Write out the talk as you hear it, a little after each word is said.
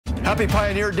Happy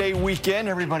Pioneer Day weekend,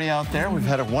 everybody out there. We've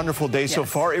had a wonderful day so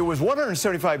far. It was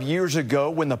 175 years ago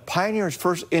when the pioneers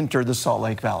first entered the Salt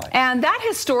Lake Valley. And that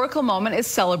historical moment is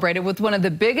celebrated with one of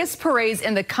the biggest parades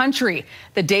in the country.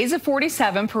 The Days of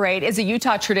 47 parade is a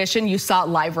Utah tradition. You saw it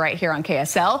live right here on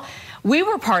KSL. We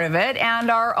were part of it,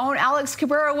 and our own Alex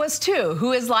Cabrera was too,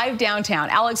 who is live downtown.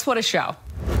 Alex, what a show.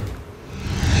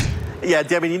 Yeah,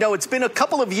 Debbie, you know, it's been a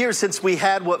couple of years since we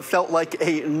had what felt like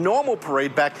a normal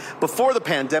parade back before the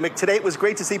pandemic. Today, it was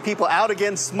great to see people out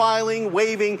again, smiling,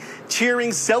 waving,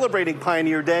 cheering, celebrating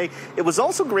Pioneer Day. It was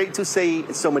also great to see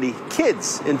so many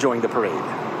kids enjoying the parade.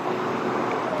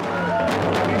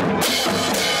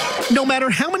 No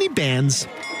matter how many bands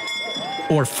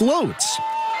or floats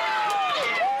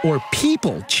or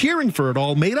people cheering for it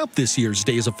all made up this year's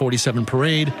Days of 47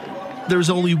 parade, there's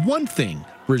only one thing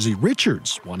Brizzy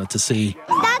Richards wanted to see. Is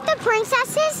that the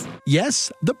princesses?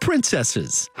 Yes, the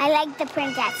princesses. I like the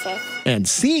princesses. And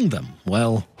seeing them,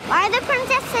 well... Why are the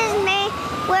princesses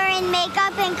wearing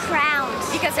makeup and crowns?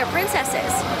 Because they're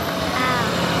princesses.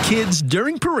 Kids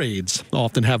during parades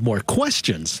often have more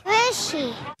questions Who is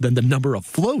she? than the number of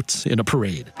floats in a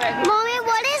parade. Mommy,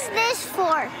 what is this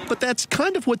for? But that's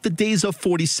kind of what the Days of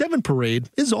 47 parade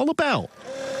is all about.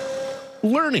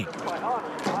 Learning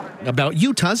about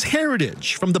Utah's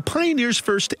heritage, from the pioneers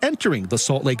first entering the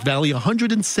Salt Lake Valley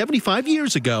 175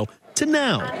 years ago to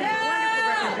now.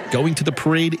 Going to the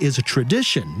parade is a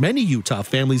tradition many Utah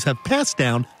families have passed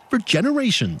down for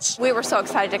generations. We were so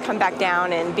excited to come back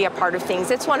down and be a part of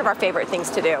things. It's one of our favorite things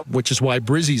to do. Which is why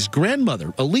Brizzy's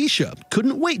grandmother, Alicia,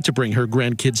 couldn't wait to bring her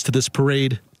grandkids to this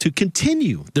parade to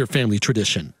continue their family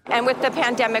tradition. And with the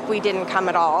pandemic, we didn't come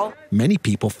at all. Many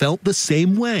people felt the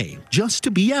same way. Just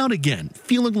to be out again,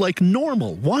 feeling like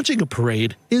normal watching a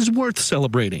parade is worth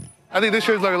celebrating. I think this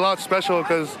year's like a lot special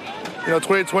because,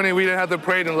 2020 we didn't have the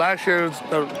parade, and last year, it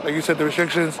was, like you said, the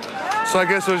restrictions. So I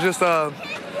guess it was just,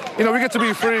 we get to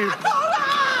be free.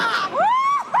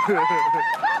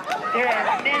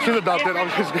 She's adopted. I'm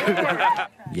just kidding.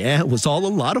 Yeah, it was all a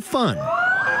lot of fun.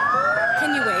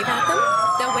 Can you wave at them?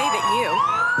 They'll wave at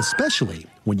you. Especially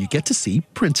when you get to see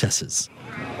princesses.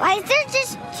 Why is there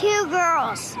just 2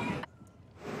 girls?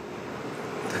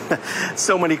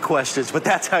 So many questions, but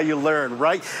that's how you learn,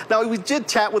 right? Now, we did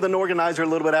chat with an organizer a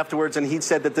little bit afterwards, and he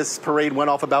said that this parade went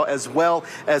off about as well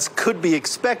as could be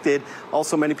expected.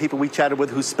 Also, many people we chatted with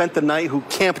who spent the night, who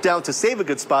camped out to save a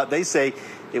good spot, they say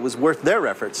it was worth their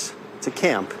efforts to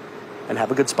camp and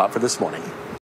have a good spot for this morning.